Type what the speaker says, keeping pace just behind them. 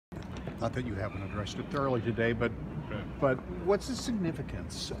Not that you haven't addressed it thoroughly today, but what's the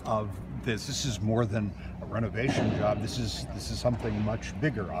significance of this? This is more than a renovation job. This is something much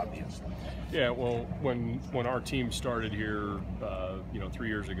bigger, obviously. Yeah, well, when our team started here, 3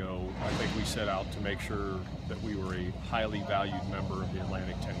 years ago, I think we set out to make sure that we were a highly valued member of the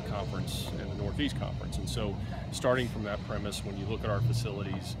Atlantic 10 Conference and the Northeast Conference. And so, starting from that premise, when you look at our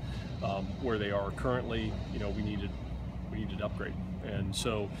facilities, where they are currently, we needed to upgrade. And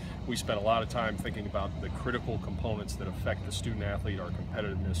so we spent a lot of time thinking about the critical components that affect the student athlete, our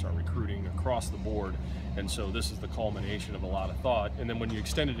competitiveness, our recruiting across the board. And so this is the culmination of a lot of thought. And then when you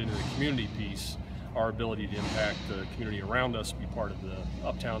extend it into the community piece, our ability to impact the community around us, be part of the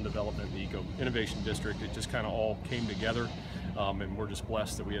uptown development, the Eco Innovation District, it just kind of all came together. And we're just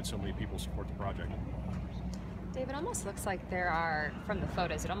blessed that we had so many people support the project. Dave, it almost looks like there are, from the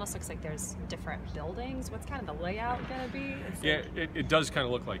photos, it almost looks like there's different buildings. What's kind of the layout going to be? Yeah, it does kind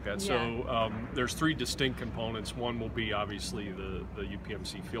of look like that. Yeah. So there's three distinct components. One will be obviously the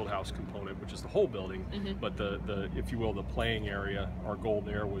UPMC Fieldhouse component, which is the whole building. Mm-hmm. But the if you will, the playing area, our goal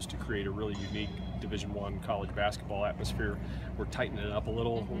there was to create a really unique Division I college basketball atmosphere. We're tightening it up a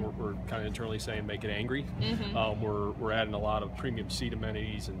little. Mm-hmm. We're kind of internally saying make it angry. Mm-hmm. We're adding a lot of premium seat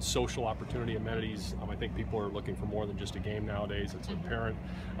amenities and social opportunity amenities. I think people are looking for more than just a game nowadays. It's apparent,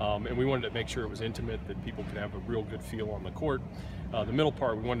 and we wanted to make sure it was intimate, that people could have a real good feel on the court. The middle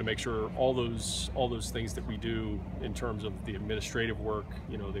part, we wanted to make sure all those things that we do in terms of the administrative work,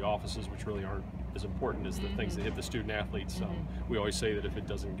 the offices, which really aren't as important as the things that hit the student athletes. We always say that if it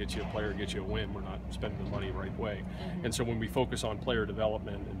doesn't get you a player, it gets you a win. We're not spending the money the right way. And so when we focus on player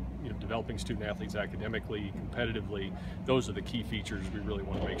development and developing student athletes academically, competitively, those are the key features we really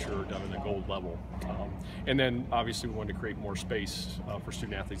want to make sure are done in the gold level. And then obviously we wanted to create more space for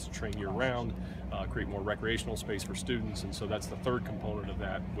student athletes to train year-round, create more recreational space for students, and so that's the third component of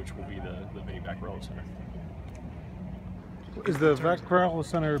that, which will be the Vinnie Vaccarello Center. Is the Vaccarello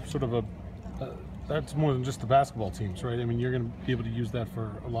Center sort of that's more than just the basketball teams, right? I mean, you're going to be able to use that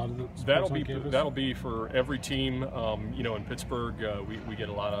for a lot of the sports on campus? That'll be for every team. In Pittsburgh, we get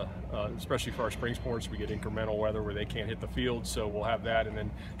a lot of, especially for our spring sports, we get incremental weather where they can't hit the field, so we'll have that. And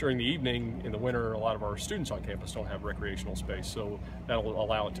then during the evening, in the winter, a lot of our students on campus don't have recreational space, so that'll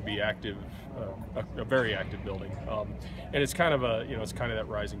allow it to be active, a very active building. And it's kind of it's kind of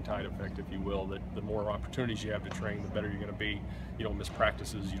that rising tide effect, if you will, that the more opportunities you have to train, the better you're going to be. You don't miss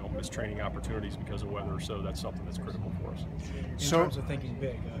practices, you don't miss training opportunities because of weather, so that's something that's critical for us. In terms of thinking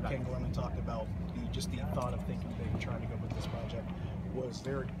big, Ken Gorman talked about the thought of thinking big and trying to go with this project. Was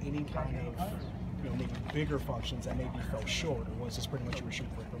there any kind of maybe bigger functions that maybe fell short, or was this pretty much you were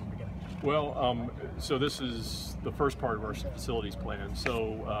shooting for from the beginning? Well, so this is the first part of our facilities plan.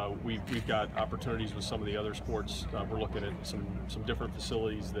 So we've got opportunities with some of the other sports. We're looking at some different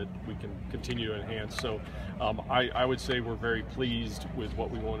facilities that we can continue to enhance. So I would say we're very pleased with what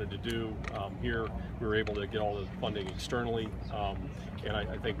we wanted to do here. We were able to get all the funding externally, and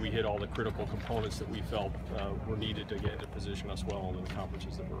I think we hit all the critical components that we felt were needed to get to position us well in the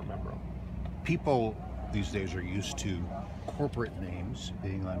conferences that we're a member of. People these days are used to corporate names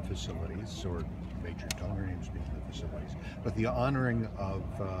being on facilities or major donor names being on facilities, but the honoring of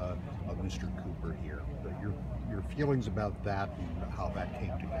Mr. Cooper here, your feelings about that and how that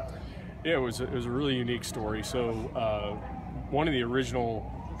came together. Yeah, it was a really unique story. So one of the original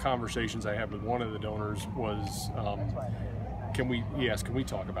conversations I had with one of the donors was, he asked, can we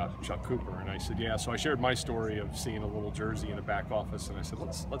talk about Chuck Cooper? And I said, yeah. So I shared my story of seeing a little jersey in the back office, and I said,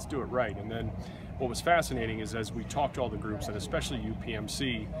 let's do it right. And then what was fascinating is as we talked to all the groups, and especially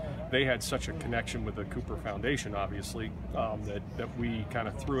UPMC, they had such a connection with the Cooper Foundation, obviously, that we kind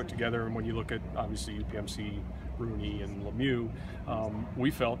of threw it together. And when you look at, obviously, UPMC, Rooney, and Lemieux, we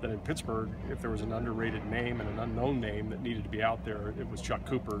felt that in Pittsburgh, if there was an underrated name and an unknown name that needed to be out there, it was Chuck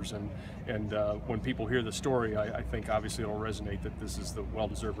Cooper's. And when people hear the story, I think obviously it'll resonate that this is the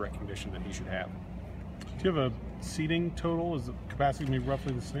well-deserved recognition that he should have. Do you have a seating total? Is the capacity maybe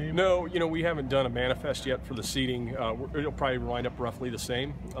roughly the same? No, we haven't done a manifest yet for the seating. It'll probably wind up roughly the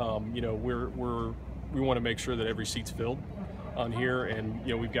same. We want to make sure that every seat's filled on here, and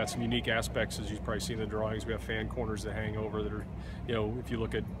we've got some unique aspects, as you've probably seen in the drawings. We have fan corners that hang over that are, if you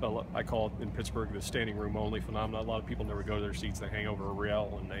look at, I call it in Pittsburgh the standing room only phenomenon. A lot of people never go to their seats. They hang over a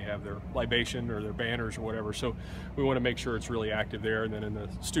rail and they have their libation or their banners or whatever. So we want to make sure it's really active there. And then in the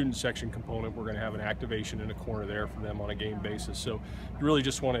student section component, we're going to have an activation in a corner there for them on a game basis. So we really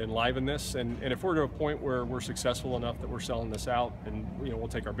just want to enliven this. And if we're to a point where we're successful enough that we're selling this out, and we'll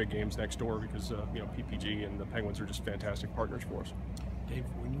take our big games next door, because PPG and the Penguins are just fantastic partners for us. Dave,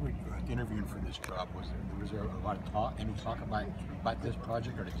 when you were interviewing for this job, was there a lot of talk, any talk about this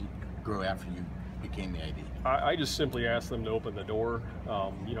project, or did it grow after you became the AD? I just simply asked them to open the door.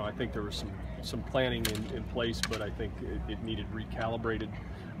 You know, I think there was some planning in place, but I think it needed recalibrated.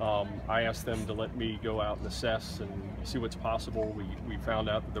 I asked them to let me go out and assess and see what's possible. We found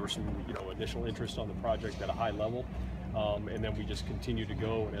out that there was some initial interest on the project at a high level, and then we just continued to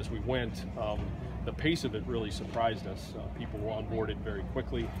go. And as we went, the pace of it really surprised us. People were onboarded very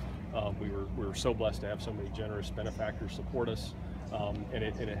quickly. We were so blessed to have so many generous benefactors support us. And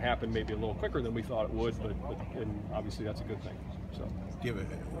it happened maybe a little quicker than we thought it would, but and obviously that's a good thing. So, you're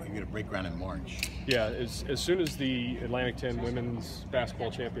going to break ground in March. Yeah, as soon as the Atlantic 10 Women's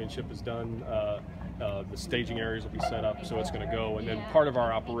Basketball Championship is done, the staging areas will be set up, so it's going to go. And then part of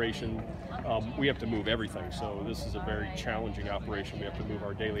our operation, we have to move everything. So this is a very challenging operation. We have to move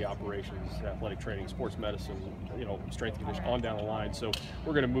our daily operations, athletic training, sports medicine, strength and conditioning, on down the line. So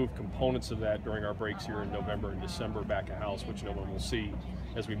we're going to move components of that during our breaks here in November and December back of house, which no one will see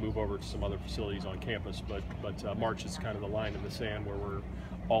as we move over to some other facilities on campus. But March is kind of the line in the sand where we're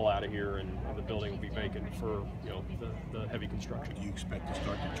all out of here, and the building will be vacant for the heavy construction. Do you expect to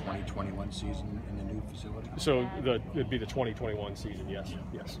start the 2021 season in the new facility? So it'd be the 2021 season. Yes.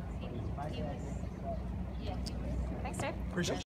 Thanks, Dave. Appreciate it.